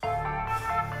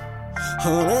Low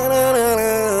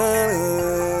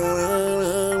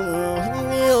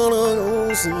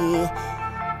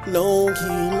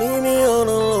key, leave me all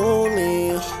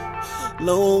lonely.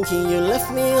 Low key, you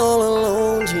left me all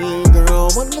alone. Gee,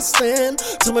 girl, understand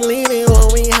to believe in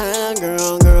what we had,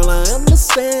 girl. Girl, I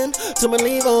understand to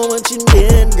believe on what you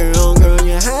did, girl. Girl,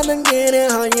 you had to get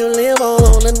it how you live all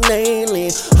on the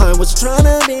daily. I was trying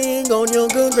to be on your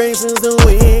good graces the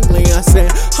weekly. I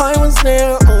said I was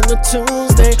there on the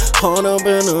Tuesday, caught up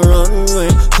in the runway,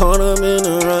 caught up in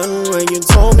the runway. You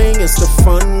told me it's the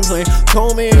fun play,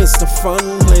 told me it's the fun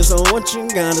play. So what you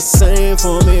gotta say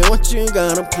for me? What you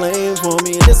gotta play for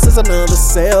me? This is another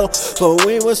sale, but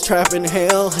we was trapping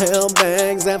hell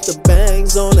bags after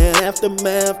bags on that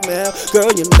aftermath map.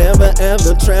 Girl, you never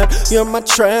ever trap, you're my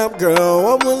trap girl.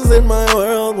 I was in my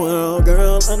world,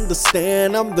 girl,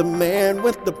 understand I'm the man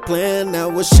with the plan. I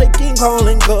was shaking,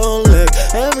 calling, collect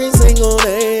every single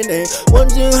day.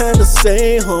 What you had to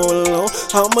say, hold on,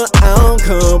 I'm an Al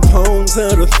Capone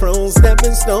to the throne,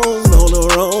 stepping stones on the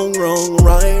wrong,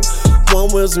 right. One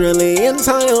was really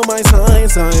inside of my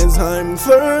size. I'm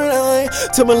fertile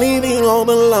to believe in all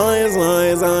the lies.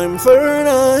 I'm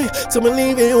fertile to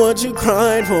believe in what you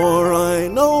cried for. I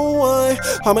know why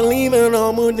I'm believing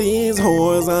all of these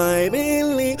whores. I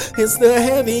believe it's the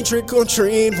heavy trick or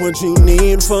treat. What you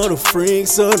need for the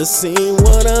freaks or to see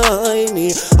what I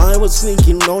need. I was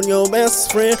sneaking on your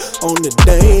best friend on the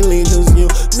daily, cause you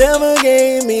never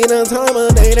gave me the time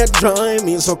of day that drive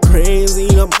me so crazy.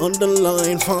 I'm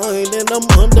underlined, finding I'm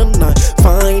under night.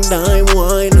 Fine dime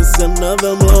wine is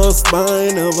another lost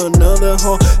spine of another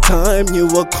hard time. You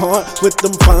were caught with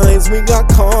them fines. We got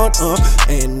caught up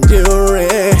and you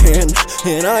ran,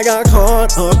 and I got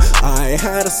caught up. I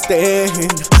had to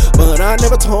stand, but I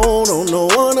never told on no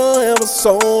one I ever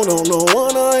sold, on no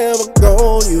one I ever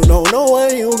go. You don't know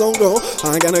where you gon' go.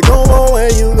 I gotta go on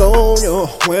where you go, yo.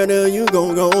 Where do you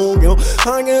gon' go, yo?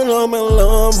 I get all my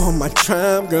love on my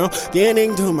trap girl,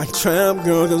 getting to my trap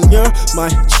girl, cause you're my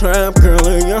trap girl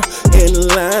and you're in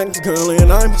lack, girl.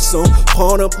 And I'm so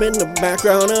caught up in the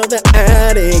background of the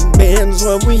attic. Binge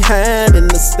what we had in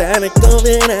the static of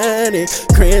an attic.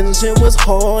 Cringe, it was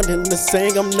hard in the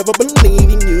saying. I'm never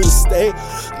believing you to stay,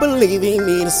 believing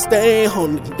me to stay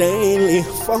on the daily.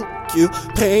 Fuck you,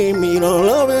 pay me to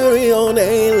love you on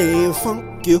daily.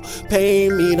 Fuck you, pay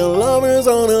me to lovers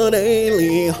on a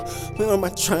daily. You're my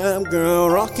trap girl,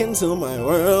 rocking to my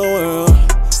world.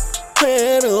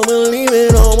 I don't believe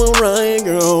it all right,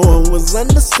 girl. What was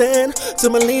understand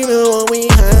to believe in what we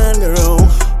had, girl.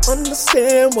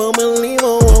 Understand, well, believe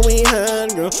on what we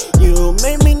had, girl. You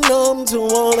made me numb to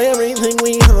all everything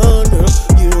we had, girl.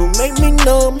 You made me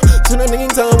numb to the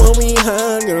meantime what we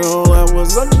had, girl. I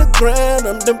was undergrad,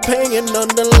 underpaying,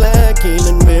 underlacking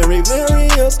in various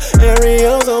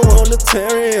areas. I wanna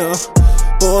tear ya,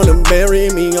 wanna bury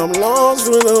me. I'm lost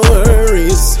with the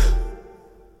worries.